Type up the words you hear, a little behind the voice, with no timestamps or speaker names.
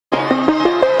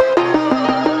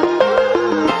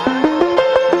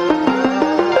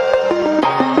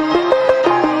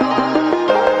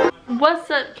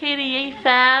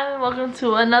fam, welcome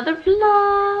to another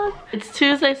vlog. It's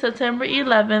Tuesday, September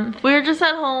 11th. We're just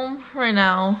at home right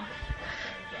now.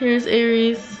 Here's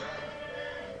Aries.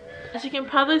 As you can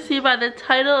probably see by the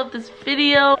title of this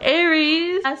video,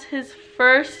 Aries has his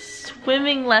first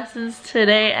swimming lessons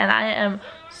today and I am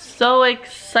so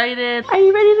excited. Are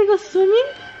you ready to go swimming?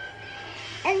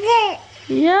 Yeah?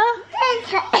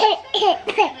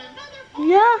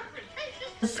 Yeah?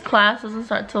 This class doesn't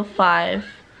start till 5.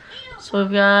 So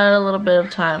we've got a little bit of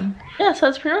time. Yeah, so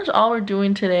that's pretty much all we're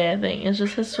doing today, I think. It's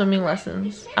just his swimming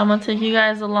lessons. I'm gonna take you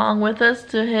guys along with us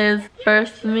to his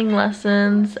first swimming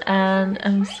lessons and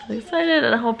I'm so excited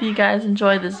and I hope you guys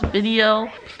enjoy this video.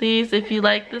 Please, if you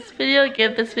like this video,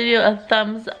 give this video a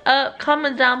thumbs up.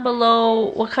 Comment down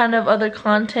below what kind of other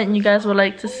content you guys would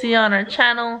like to see on our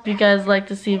channel. If you guys like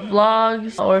to see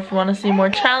vlogs or if you want to see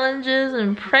more challenges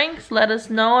and pranks, let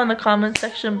us know in the comment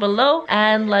section below.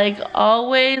 And like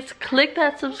always, click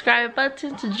that subscribe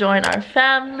button to join our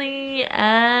family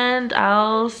and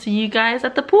I'll see you guys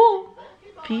at the pool.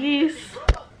 Peace.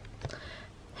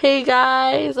 Hey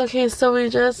guys, okay, so we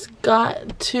just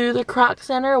got to the Croc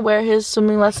Center where his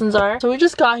swimming lessons are. So we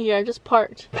just got here, I just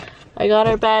parked. I got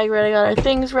our bag ready, I got our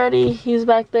things ready. He's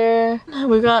back there.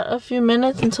 We got a few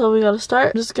minutes until we gotta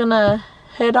start. I'm just gonna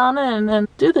head on it and then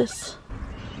do this.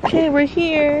 Okay, we're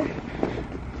here.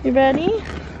 You ready?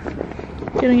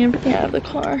 Getting everything out of the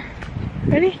car.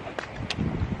 Ready?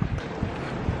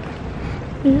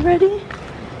 Are you ready?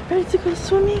 Ready to go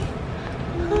swimming?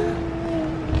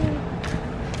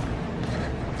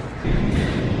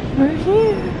 We're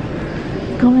here.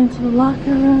 Going into the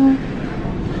locker room.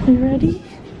 Are you ready?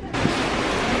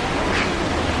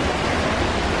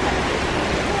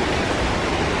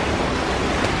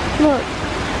 Look.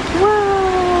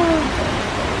 Wow.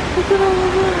 Look at all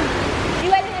of that. You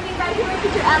guys are going to be right here with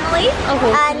teacher Emily.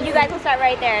 Okay. And you guys will start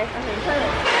right there. Okay.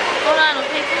 Hold on,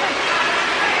 okay, come on.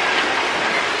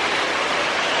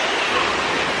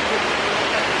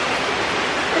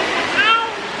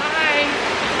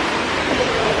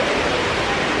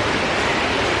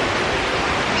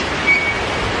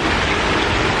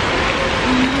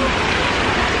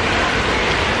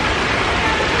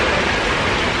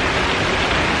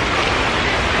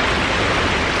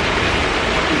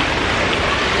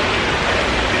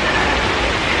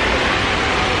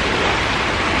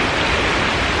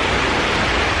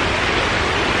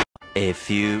 A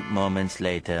few moments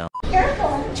later.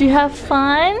 Careful. Did you have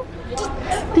fun?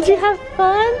 Did you have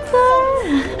fun,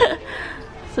 son?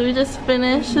 So we just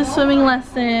finished the swimming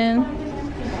lesson.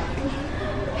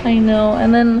 I know,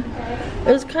 and then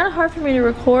it was kind of hard for me to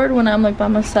record when I'm like by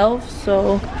myself,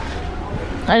 so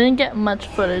I didn't get much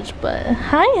footage, but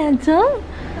hi Anton.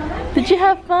 Did you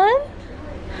have fun?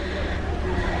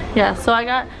 Yeah, so I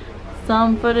got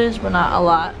some footage, but not a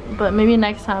lot, but maybe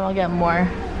next time I'll get more.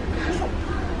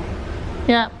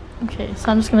 Yeah, okay,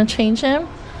 so I'm just gonna change him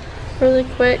really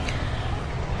quick.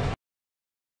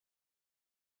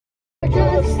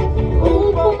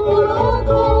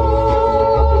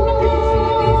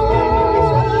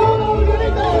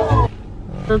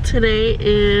 So today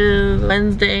is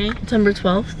Wednesday, September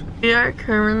 12th. We are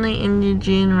currently in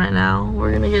Eugene right now.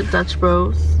 We're gonna get Dutch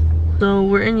Bros. So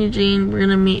we're in Eugene, we're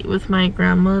gonna meet with my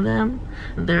grandma them.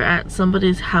 They're at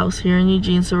somebody's house here in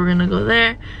Eugene, so we're gonna go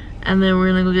there. And then we're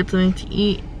gonna go get something to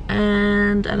eat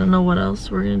and I don't know what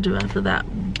else we're gonna do after that,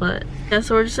 but yeah,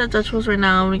 so we're just at Dutch Bros right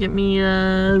now. I'm gonna get me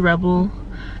a Rebel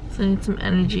so I need some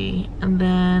energy and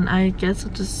then I guess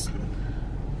I'll just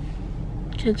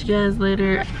catch you guys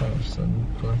later.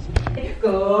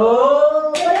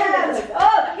 Go bananas!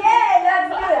 Okay, that's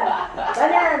good.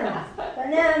 Bananas,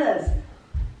 bananas.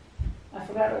 I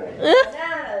forgot already.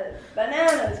 Bananas,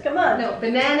 bananas. Come on. No,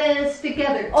 bananas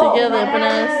together. Oh, Together,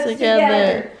 bananas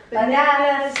together.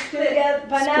 Bananas together.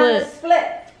 Bananas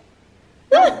split.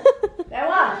 That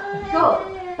one. Go.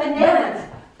 Bananas.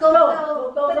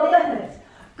 Go bananas.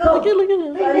 Go. Look at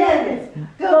him. Bananas.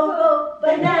 Go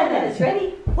bananas.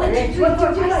 Ready? 1, 2, 3, 4,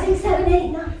 5, 6, 7,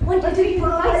 8, 9. 1, 2, 3, 4,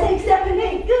 5, 6, 7,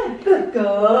 8. Good. Good.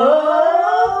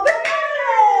 Go bananas.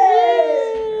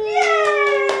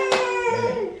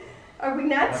 Yay! Are we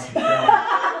nuts?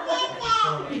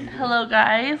 Hello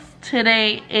guys,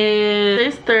 today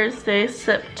is Thursday,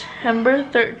 September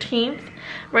 13th.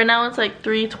 Right now it's like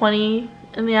 3:20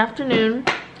 in the afternoon.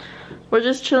 We're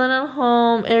just chilling at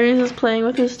home. Aries is playing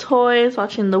with his toys,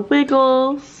 watching the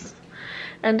Wiggles.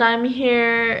 And I'm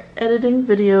here editing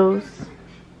videos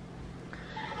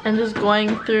and just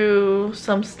going through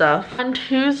some stuff. On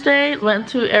Tuesday, went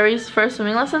to Aries' first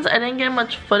swimming lessons. I didn't get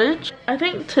much footage. I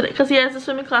think today, because he has a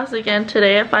swimming class again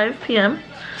today at 5 p.m.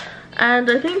 And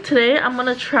I think today I'm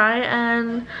gonna try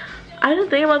and I didn't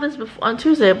think about this before on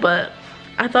Tuesday, but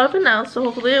I thought of it now, so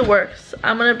hopefully it works.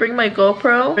 I'm gonna bring my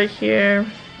GoPro right here,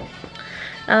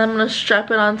 and I'm gonna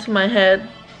strap it onto my head,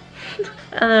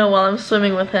 and then while I'm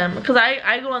swimming with him, because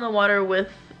I go in the water with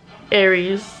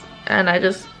Aries, and I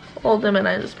just hold him and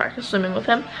I just practice swimming with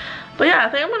him. But yeah, I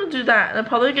think I'm gonna do that, and I'll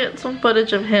probably get some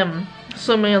footage of him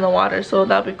swimming in the water, so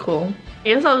that'd be cool. I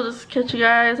guess I'll just catch you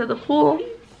guys at the pool.